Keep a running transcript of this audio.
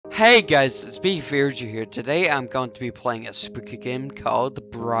Hey guys, it's me, Fearagen here. Today I'm going to be playing a spooky game called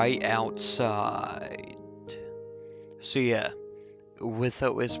Bright Outside. So yeah,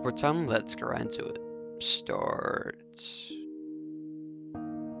 without waste more time, let's get right into it. Start.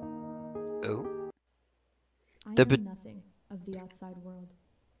 Oh. I know nothing of the outside world.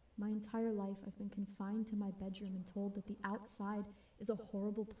 My entire life I've been confined to my bedroom and told that the outside is a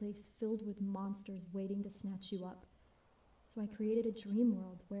horrible place filled with monsters waiting to snatch you up. So I created a dream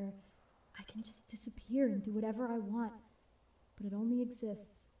world where I can just disappear and do whatever I want, but it only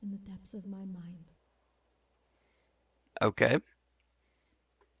exists in the depths of my mind. Okay.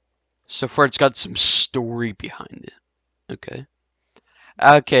 So far it's got some story behind it. Okay.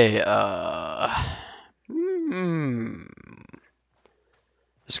 Okay, hmm.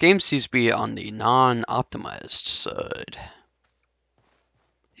 This game seems to be on the non-optimized side.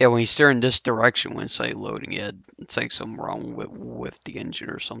 Yeah, when you stare in this direction when it's like loading it, it's like something wrong with the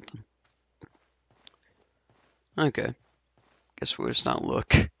engine or something. Okay. Guess we'll just not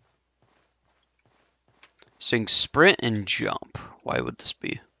look. Saying sprint and jump. Why would this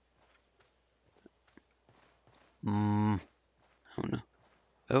be? I don't know.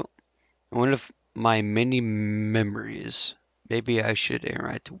 Oh, I wonder if my mini memories. Maybe I should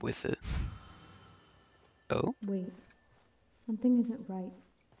interact with it. Oh? Wait, something isn't right.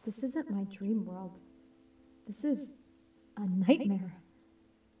 This isn't my dream world. This is a nightmare.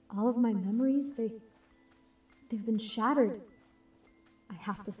 All of my memories, they've been shattered. I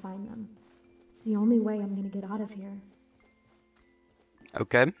have to find them. It's the only way I'm gonna get out of here.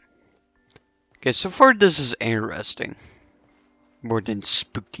 Okay. Okay, so far this is interesting. More than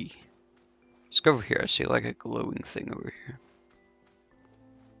spooky. Let's go over here. I see like a glowing thing over here.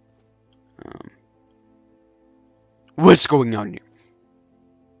 What's going on here?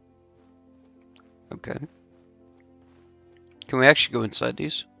 Okay. Can we actually go inside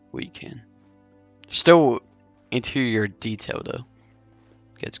these? We can. Still interior detail though.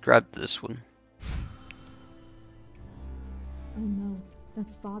 Okay, let's grab this one. Oh no,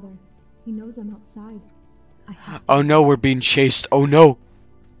 that's Father. He knows I'm outside. I have to. Oh no, we're being chased. Oh no.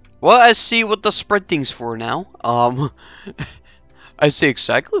 Well, I see what the sprinting's for now. I see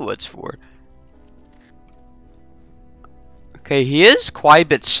exactly what it's for. Okay, he is quite a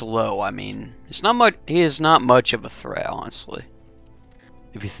bit slow. I mean, it's not much. He is not much of a threat, honestly.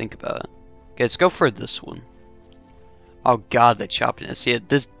 If you think about it. Okay, let's go for this one. Oh god, the choppiness. Yeah,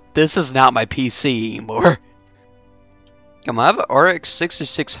 this is not my PC anymore. Come on, I have an RX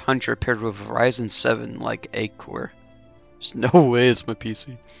 6600 paired with Ryzen 7 like 8 core. There's no way it's my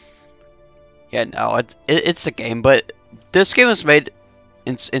PC. Yeah, no, it's a game, but this game was made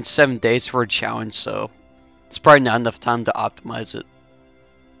in 7 days for a challenge, so it's probably not enough time to optimize it.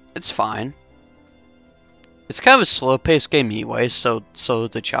 It's fine. It's kind of a slow-paced game anyway, so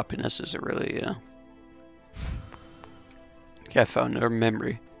the choppiness isn't really, you know. Okay, I found another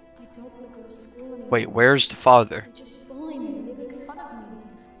memory. I don't want to go to school anymore. Wait, where's the father? They just bully me. They make fun of me.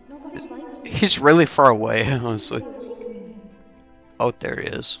 Nobody likes me. He's really far away, honestly. Nobody like me. Oh, there he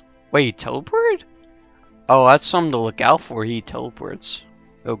is. Wait, he teleported? Oh, that's something to look out for. He teleports.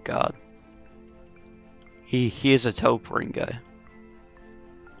 Oh god. He is a teleporting guy.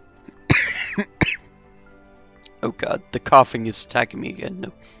 Oh god, the coughing is attacking me again.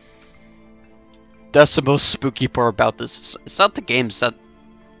 No. That's the most spooky part about this. It's not the game, it's not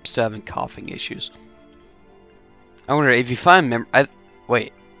still having coughing issues. I wonder if you find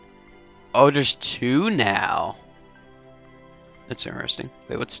wait. Oh, there's 2 now. That's interesting.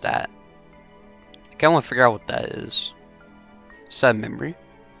 Wait, what's that? I kinda wanna figure out what that is. Is that memory?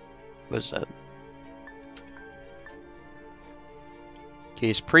 What is that? Okay,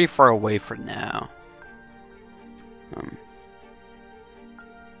 he's pretty far away for now.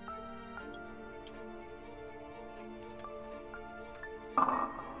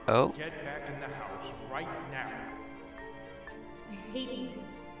 Oh. Get back in the house right now. I hate you.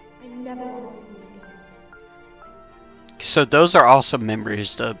 I never want to see you again. So those are also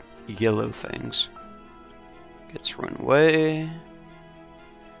memories, the yellow things. Let's run away.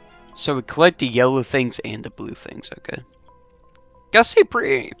 So we collect the yellow things and the blue things, okay. Gotta say,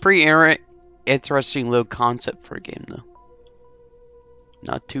 pretty interesting little concept for a game, though.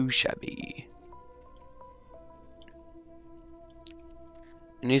 Not too shabby.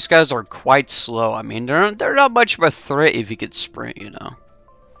 And these guys are quite slow. I mean, they're not much of a threat if you could sprint, you know.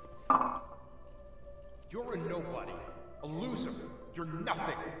 You're a nobody. A loser. You're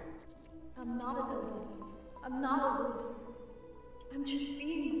nothing. I'm not a nobody. I'm not a loser. I'm just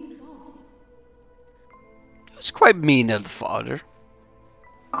being myself. It's quite mean of the father.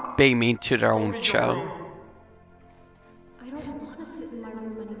 Being mean to their Go own to your child. room. I don't want to sit in my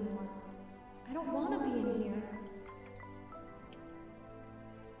room anymore. don't want to be in here.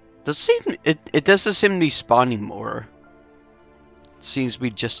 It doesn't seem to be spawning more. It seems to be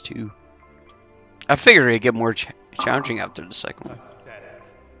just two. I figured it'd get more challenging after the second one. Pathetic.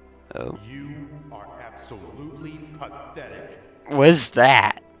 Oh. You are absolutely pathetic. What's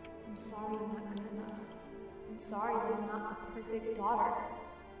that? I'm sorry I'm not good enough. I'm sorry that I'm not the perfect daughter.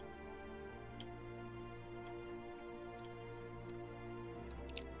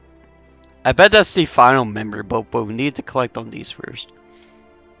 I bet that's the final member, but we need to collect on these first.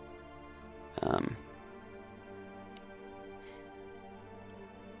 I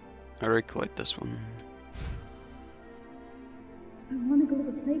already collect this one. I want to go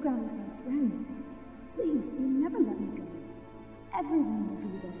to the playground with my friends. Please, do never let me go. Everyone will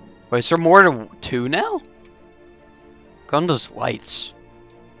be there. Wait, is there more to two now? Go on those lights.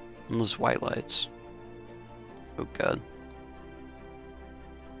 On those white lights. Oh god.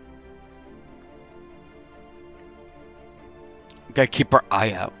 Gotta keep our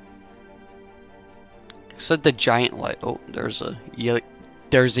eye out. Except the giant light. Oh, there's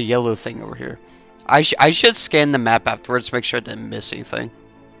a yellow thing over here. I should scan the map afterwards to make sure I didn't miss anything.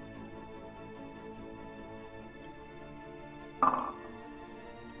 Are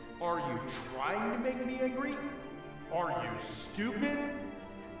you trying to make me angry? Are you stupid?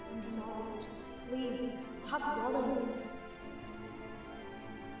 I'm sorry, just please, stop yelling.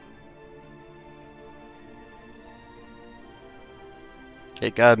 Okay,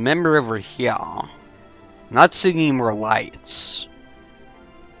 got a member over here. Not seeing any more lights.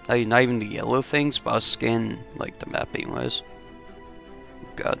 Not even the yellow things, but I'll scan like the map anyways. Oh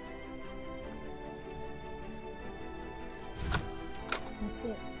god. That's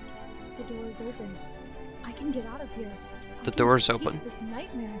it. The door is open. I can get out of here. The door's open. This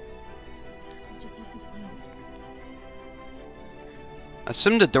nightmare. I just have to find it. I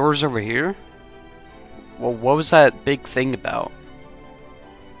assume the door's over here. Well, what was that big thing about?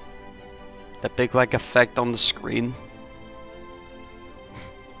 That big like effect on the screen.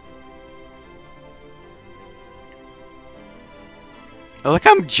 Look,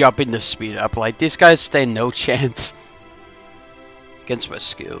 I'm jumping to speed up. Like these guys stand no chance against my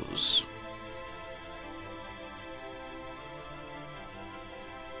skills.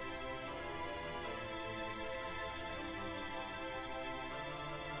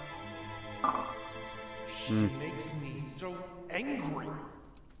 She makes me so angry.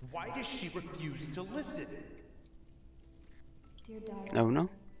 Why does she refuse to listen? Dear Diary. Oh no.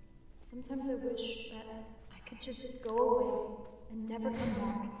 Sometimes I wish that I could just go away and never come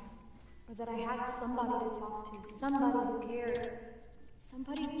back. Or that I had somebody to talk to, somebody who cared.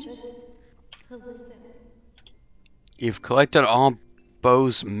 Somebody just to listen. You've collected all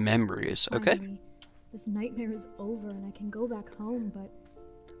Bo's memories. Okay. Finally, this nightmare is over and I can go back home, but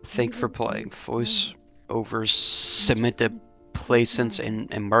Thank you for playing. Voice over Samantha Plaisance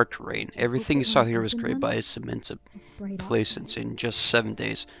and Mark Rain. Everything you saw here was created by Samantha Plaisance in just 7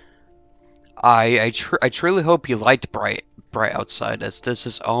 days. I truly hope you liked Bright Outside, as this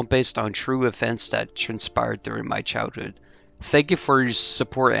is all based on true events that transpired during my childhood. Thank you for your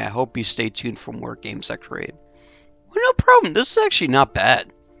support, and I hope you stay tuned for more games I create. Well, no problem. This is actually not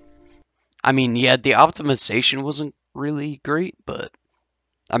bad. I mean, yeah, the optimization wasn't really great, but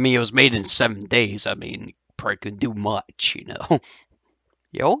I mean, it was made in 7 days. I mean, probably couldn't do much, you know.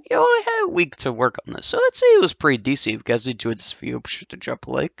 You only had a week to work on this, so I'd say it was pretty decent. If you guys enjoyed this video, be sure to drop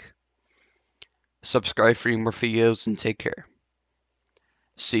a like, subscribe for more videos, and take care.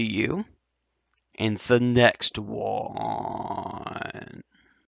 See you in the next one.